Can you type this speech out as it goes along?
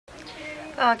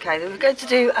Okay, then we're going to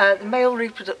do the male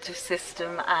reproductive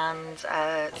system and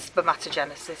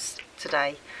spermatogenesis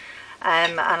today.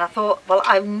 And I thought, well,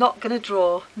 I'm not going to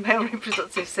draw male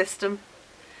reproductive system.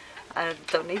 I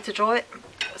don't need to draw it.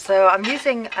 So I'm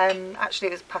using, actually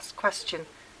it was a past question.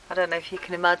 I don't know if you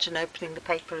can imagine opening the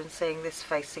paper and seeing this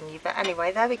facing you, but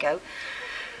anyway, there we go.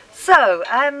 So,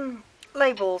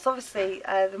 labels. Obviously,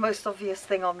 the most obvious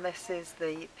thing on this is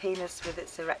the penis with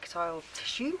its erectile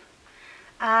tissue.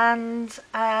 And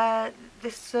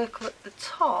this circle at the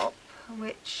top,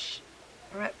 which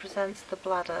represents the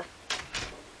bladder.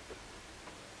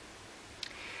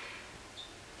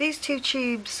 These two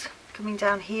tubes coming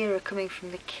down here are coming from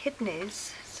the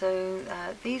kidneys, so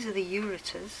these are the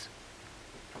ureters.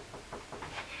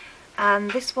 And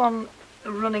this one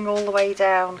running all the way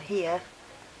down here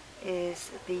is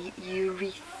the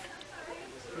urethra,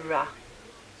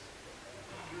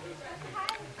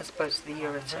 as opposed to the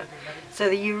ureter. So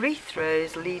the urethra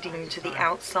is leading to the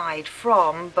outside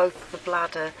from both the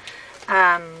bladder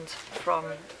and from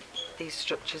these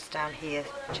structures down here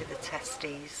to the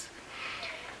testes.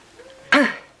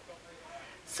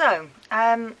 So,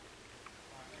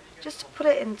 just to put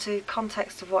it into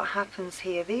context of what happens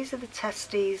here, these are the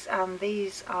testes, and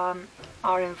these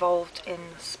are involved in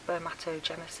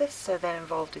spermatogenesis, so they're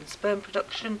involved in sperm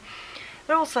production.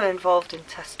 They're also involved in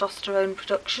testosterone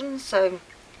production, so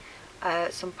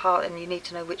some part, and you need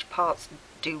to know which parts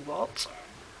do what.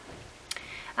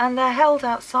 And they're held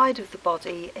outside of the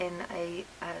body in a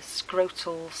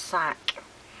scrotal sac.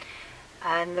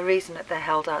 And the reason that they're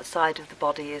held outside of the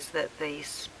body is that the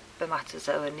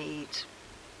spermatozoa need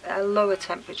a lower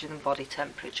temperature than body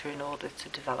temperature in order to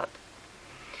develop.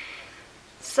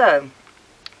 So,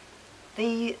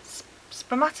 the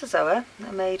spermatozoa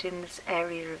are made in this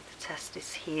area of the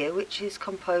testis here, which is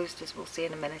composed, as we'll see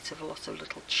in a minute, of a lot of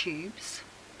little tubes.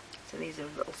 So these are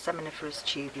little seminiferous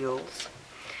tubules.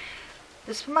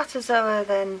 The spermatozoa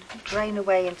then drain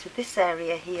away into this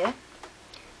area here,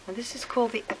 and this is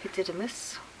called the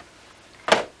epididymis.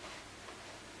 I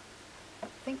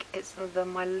think it's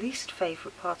my least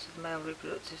favourite part of the male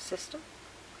reproductive system,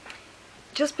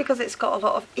 just because it's got a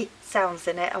lot of I sounds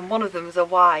in it, and one of them is a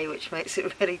Y, which makes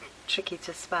it really tricky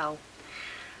to spell.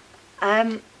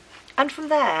 And from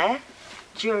there,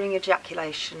 during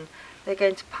ejaculation, they're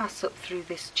going to pass up through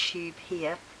this tube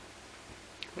here,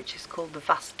 which is called the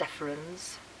vas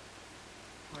deferens.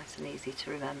 Nice and easy to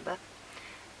remember.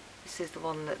 This is the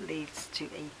one that leads to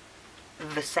a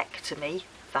vasectomy.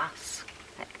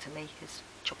 Vasectomy is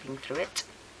chopping through it.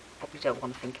 Probably don't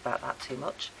want to think about that too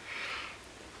much.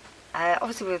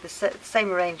 Obviously with the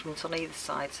same arrangement on either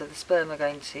side, so the sperm are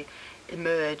going to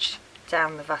emerge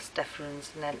down the vas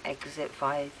deferens and then exit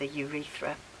via the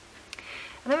urethra.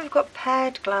 And then we've got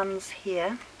paired glands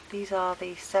here. These are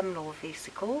the seminal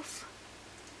vesicles,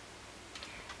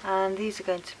 and these are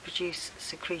going to produce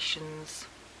secretions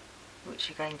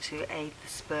which are going to aid the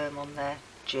sperm on their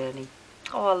journey.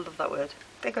 Oh, I love that word.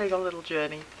 They're going on a little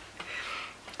journey.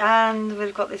 And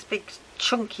we've got this big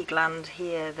chunky gland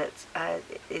here that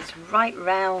is right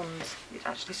round, it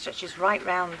actually stretches right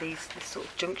round these sort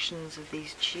of junctions of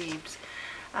these tubes.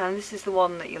 And this is the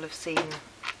one that you'll have seen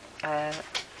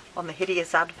on the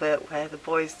hideous advert where the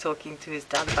boy's talking to his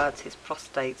dad about his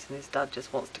prostate and his dad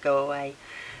just wants to go away.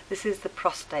 This is the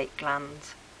prostate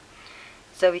gland.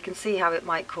 So we can see how it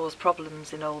might cause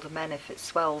problems in older men if it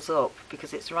swells up,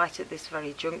 because it's right at this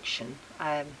very junction.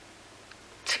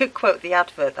 To quote the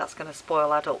advert, that's going to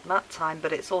spoil adult nap time,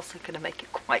 but it's also going to make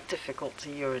it quite difficult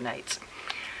to urinate.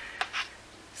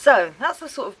 So that's the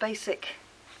sort of basic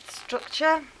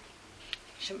structure.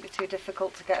 Shouldn't be too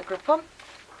difficult to get a grip on.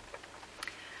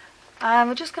 And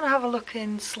we're just going to have a look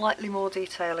in slightly more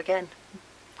detail again.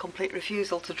 Complete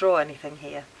refusal to draw anything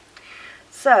here.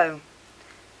 So,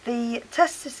 the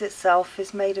testis itself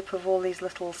is made up of all these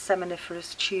little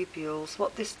seminiferous tubules.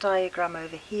 What this diagram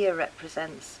over here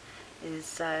represents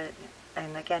is,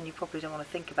 and again you probably don't want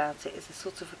to think about it, is a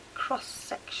sort of a cross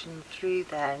section through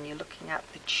there, and you're looking at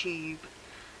the tube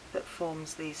that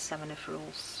forms these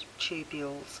seminiferous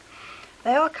tubules.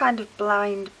 They are kind of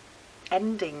blind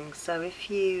endings, so if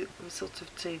you were sort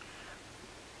of to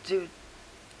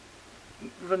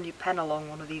run your pen along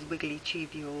one of these wiggly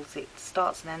tubules, it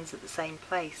starts and ends at the same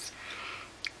place,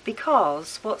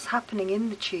 because what's happening in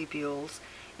the tubules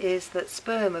is that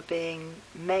sperm are being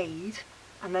made,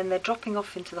 and then they're dropping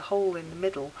off into the hole in the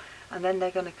middle, and then they're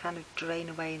going to kind of drain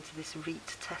away into this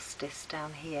rete testis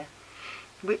down here,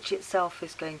 which itself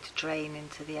is going to drain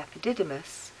into the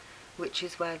epididymis, which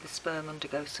is where the sperm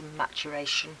undergo some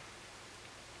maturation.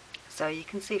 So you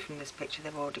can see from this picture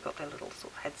they've already got their little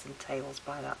sort of heads and tails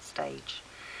by that stage.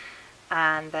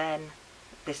 And then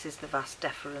this is the vas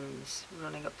deferens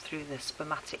running up through the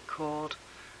spermatic cord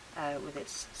with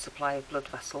its supply of blood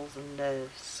vessels and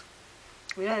nerves.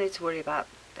 We don't need to worry about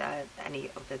any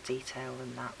other detail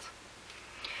than that.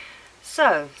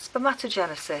 So,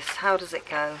 spermatogenesis, how does it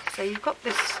go? So you've got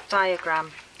this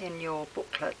diagram in your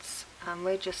booklets, and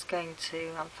we're just going to,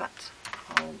 in fact,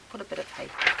 I'll put a bit of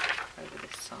paper over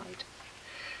this side.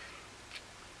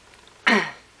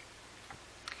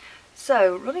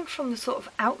 So, running from the sort of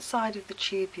outside of the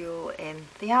tubule in,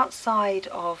 the outside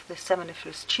of the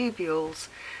seminiferous tubules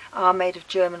are made of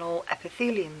germinal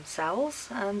epithelium cells,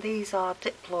 and these are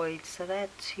diploid, so they're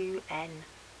 2N.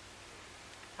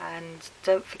 And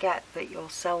don't forget that your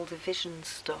cell division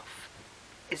stuff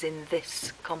is in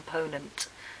this component.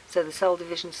 So the cell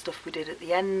division stuff we did at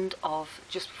the end of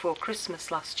just before Christmas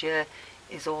last year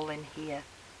is all in here.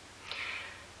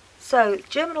 So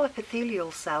germinal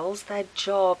epithelial cells, their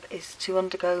job is to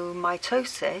undergo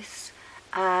mitosis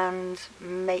and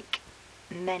make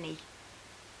many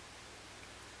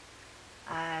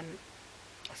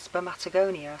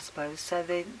spermatogonia, I suppose. So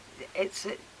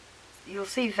you'll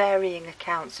see varying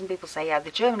accounts. Some people say, yeah,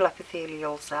 the germinal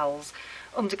epithelial cells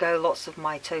undergo lots of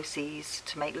mitoses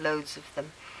to make loads of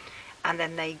them, and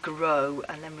then they grow,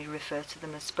 and then we refer to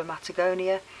them as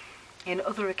spermatogonia. In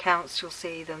other accounts you'll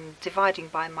see them dividing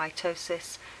by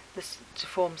mitosis to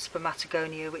form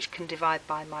spermatogonia, which can divide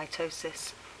by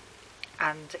mitosis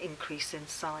and increase in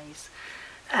size.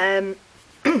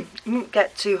 You won't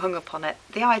get too hung up on it.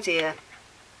 The idea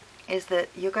is that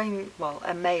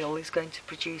a male is going to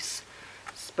produce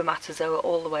spermatozoa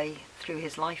all the way through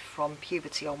his life from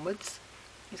puberty onwards.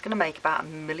 He's going to make about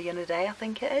 1 million a day, I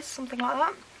think it is, something like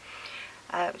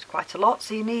that. It's quite a lot,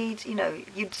 so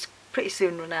you'd pretty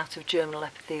soon run out of germinal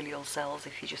epithelial cells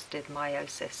if you just did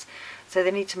meiosis. So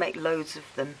they need to make loads of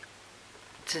them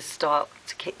to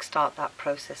kick-start that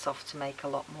process off to make a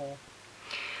lot more.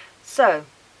 So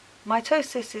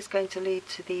mitosis is going to lead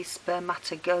to these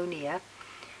spermatogonia,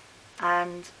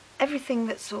 and everything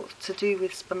that's sort of to do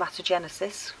with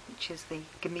spermatogenesis, which is the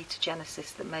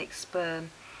gametogenesis that makes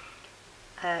sperm,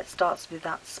 starts with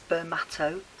that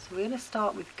spermato. So we're going to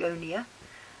start with gonia,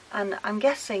 and I'm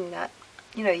guessing that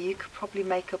you could probably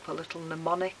make up a little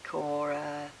mnemonic or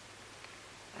an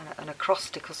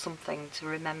acrostic or something to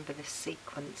remember this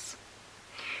sequence.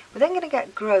 We're then going to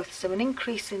get growth, so an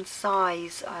increase in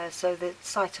size, so the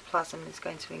cytoplasm is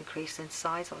going to increase in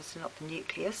size, obviously not the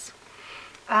nucleus,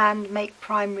 and make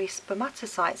primary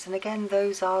spermatocytes, and again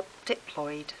those are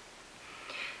diploid.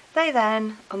 They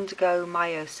then undergo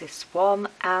meiosis 1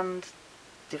 and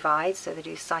divide, so they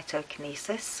do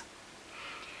cytokinesis.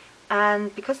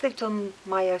 And because they've done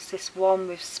meiosis 1,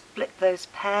 we've split those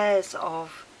pairs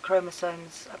of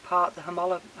chromosomes apart. The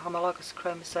homologous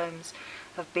chromosomes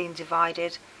have been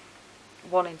divided,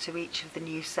 one into each of the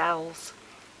new cells,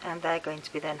 and they're going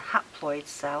to be then haploid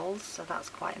cells, so that's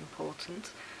quite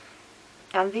important.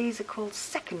 And these are called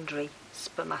secondary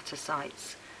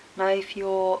spermatocytes. Now if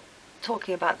you're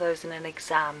talking about those in an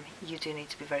exam, you do need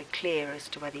to be very clear as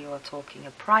to whether you are talking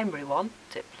a primary one,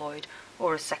 diploid,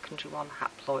 or a secondary one,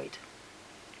 haploid.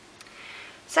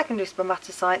 Secondary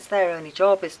spermatocytes, their only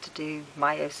job is to do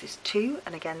meiosis 2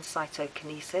 and again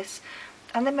cytokinesis,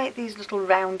 and they make these little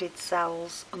rounded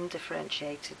cells,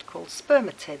 undifferentiated, called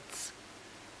spermatids.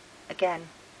 Again,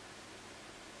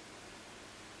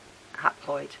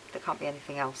 haploid, there can't be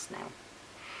anything else now.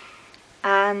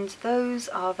 And those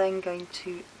are then going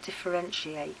to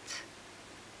differentiate.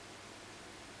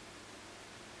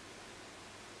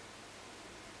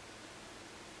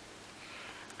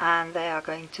 And they are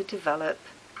going to develop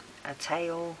a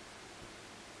tail,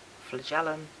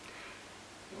 flagellum,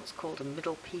 what's called a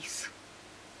middle piece,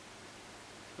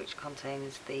 which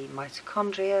contains the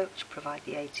mitochondria, which provide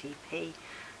the ATP,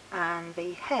 and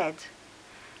the head.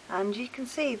 And you can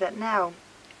see that now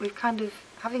we've kind of,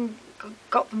 having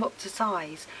got them up to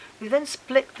size, we've then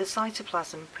split the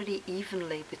cytoplasm pretty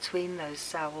evenly between those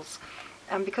cells,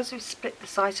 and because we've split the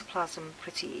cytoplasm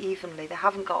pretty evenly, they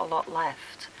haven't got a lot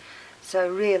left. So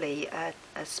really a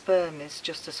sperm is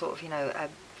just a sort of, a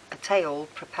tail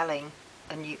propelling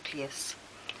a nucleus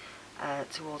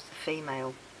towards the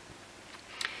female.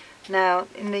 Now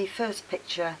in the first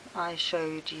picture I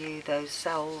showed you those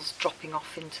cells dropping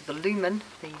off into the lumen,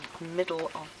 the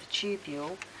middle of the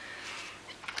tubule,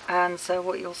 and so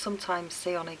what you'll sometimes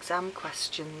see on exam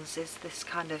questions is this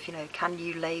kind of, can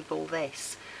you label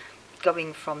this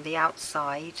going from the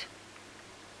outside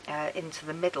into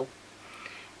the middle?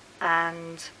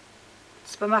 And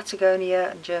spermatogonia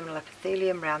and germinal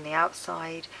epithelium around the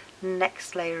outside,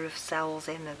 next layer of cells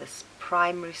in are the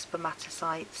primary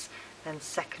spermatocytes, then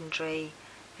secondary,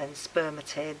 then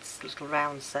spermatids, little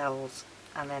round cells,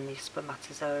 and then the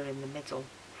spermatozoa in the middle.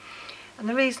 And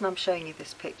the reason I'm showing you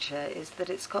this picture is that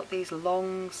it's got these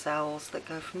long cells that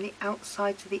go from the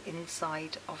outside to the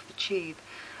inside of the tube,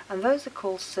 and those are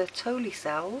called Sertoli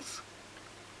cells.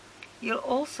 You'll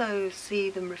also see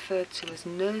them referred to as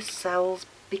nurse cells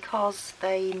because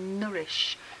they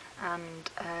nourish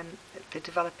and the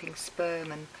developing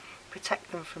sperm and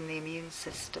protect them from the immune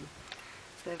system.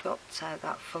 So they've got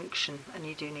that function, and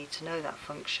you do need to know that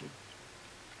function.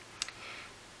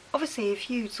 Obviously, if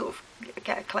you sort of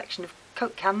get a collection of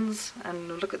Coke cans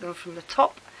and look at them from the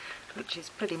top, which is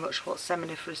pretty much what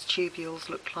seminiferous tubules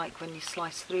look like when you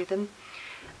slice through them,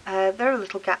 there are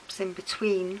little gaps in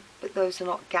between, but those are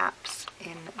not gaps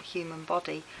in a human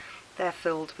body. They're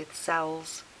filled with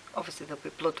cells. Obviously there'll be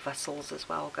blood vessels as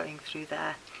well going through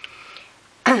there.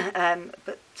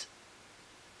 But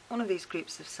one of these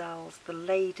groups of cells, the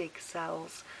Leydig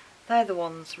cells, they're the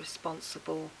ones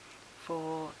responsible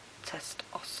for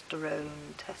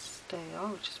testosterone,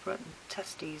 I've just written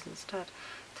testes instead,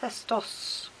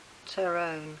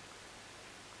 testosterone,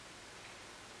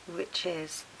 which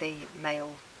is the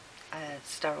male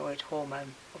steroid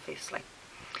hormone, obviously.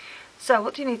 So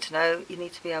what do you need to know? You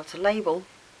need to be able to label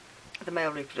the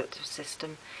male reproductive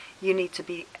system. You need to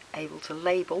be able to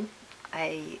label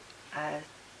a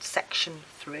section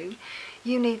through.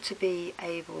 You need to be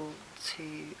able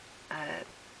to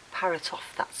parrot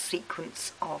off that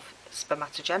sequence of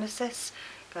spermatogenesis,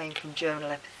 going from germinal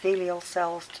epithelial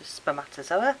cells to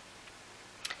spermatozoa.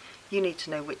 You need to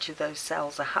know which of those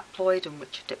cells are haploid and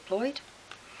which are diploid.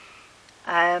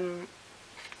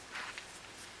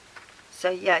 So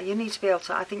yeah, you need to be able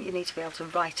to, I think you need to be able to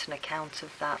write an account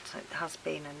of that. It has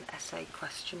been an essay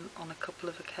question on a couple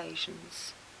of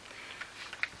occasions.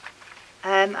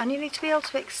 And you need to be able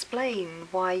to explain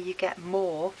why you get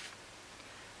more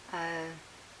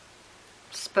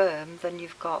sperm than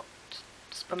you've got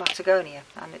spermatogonia,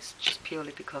 and it's just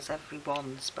purely because every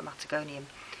one spermatogonium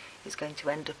is going to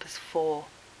end up as 4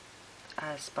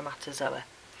 spermatozoa.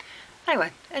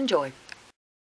 Anyway, enjoy.